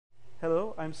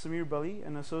I'm Samir Bali,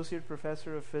 an associate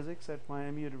professor of physics at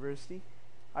Miami University.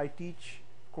 I teach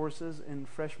courses in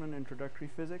freshman introductory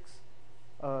physics,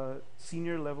 a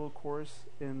senior level course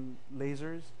in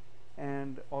lasers,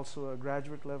 and also a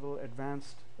graduate level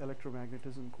advanced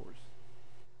electromagnetism course.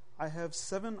 I have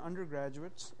 7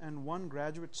 undergraduates and 1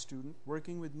 graduate student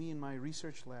working with me in my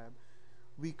research lab.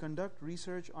 We conduct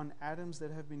research on atoms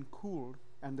that have been cooled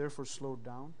and therefore slowed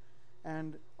down,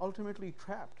 and ultimately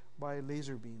trapped by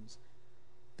laser beams.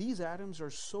 These atoms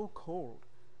are so cold,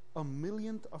 a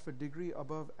millionth of a degree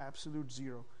above absolute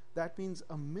zero. That means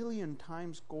 1,000,000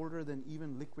 times colder than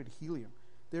even liquid helium.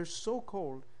 They're so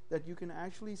cold that you can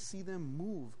actually see them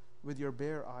move with your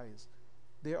bare eyes.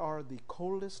 They are the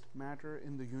coldest matter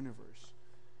in the universe.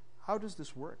 How does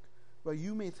this work? Well,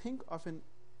 you may think of an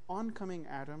oncoming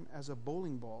atom as a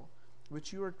bowling ball,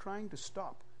 which you are trying to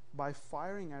stop by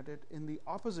firing at it in the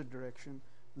opposite direction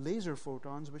laser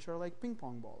photons, which are like ping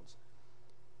pong balls.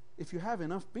 If you have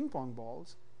enough ping pong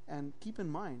balls, and keep in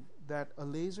mind that a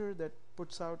laser that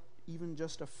puts out even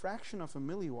just a fraction of a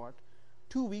milliwatt,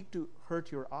 too weak to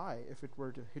hurt your eye if it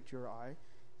were to hit your eye,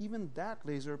 even that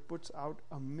laser puts out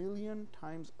 1,000,000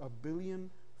 times 1,000,000,000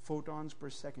 photons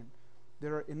per second.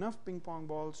 There are enough ping pong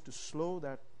balls to slow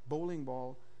that bowling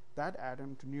ball, that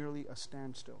atom, to nearly a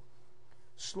standstill.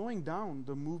 Slowing down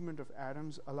the movement of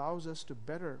atoms allows us to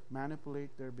better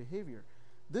manipulate their behavior.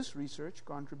 This research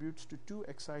contributes to 2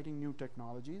 exciting new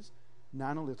technologies.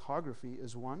 Nanolithography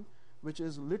is one, which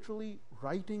is literally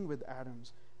writing with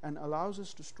atoms and allows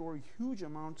us to store huge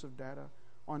amounts of data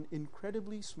on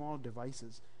incredibly small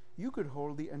devices. You could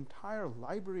hold the entire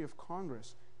Library of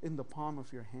Congress in the palm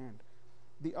of your hand.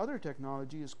 The other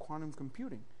technology is quantum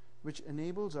computing, which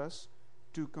enables us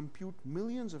to compute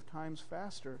millions of times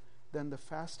faster than the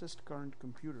fastest current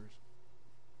computers.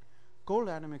 Cold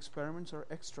atom experiments are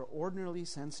extraordinarily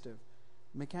sensitive.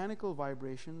 Mechanical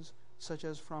vibrations, such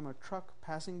as from a truck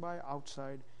passing by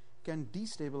outside, can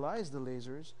destabilize the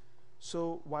lasers,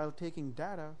 so while taking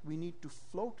data, we need to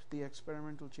float the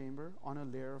experimental chamber on a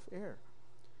layer of air.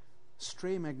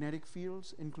 Stray magnetic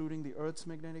fields, including the Earth's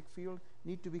magnetic field,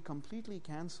 need to be completely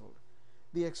cancelled.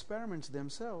 The experiments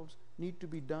themselves need to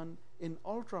be done in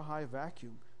ultra-high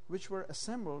vacuum, which were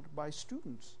assembled by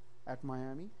students at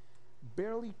Miami.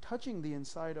 Barely touching the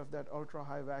inside of that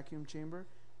ultra-high vacuum chamber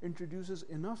introduces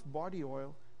enough body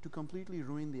oil to completely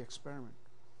ruin the experiment.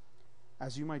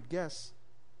 As you might guess,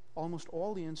 almost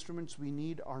all the instruments we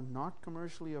need are not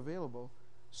commercially available,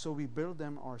 so we build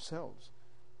them ourselves.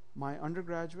 My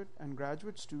undergraduate and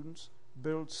graduate students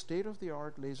build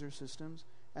state-of-the-art laser systems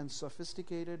and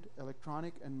sophisticated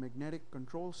electronic and magnetic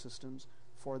control systems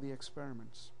for the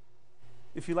experiments.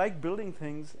 If you like building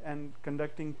things and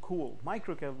conducting cool,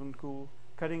 microkelvin cool,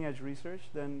 cutting-edge research,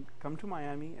 then come to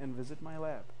Miami and visit my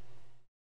lab.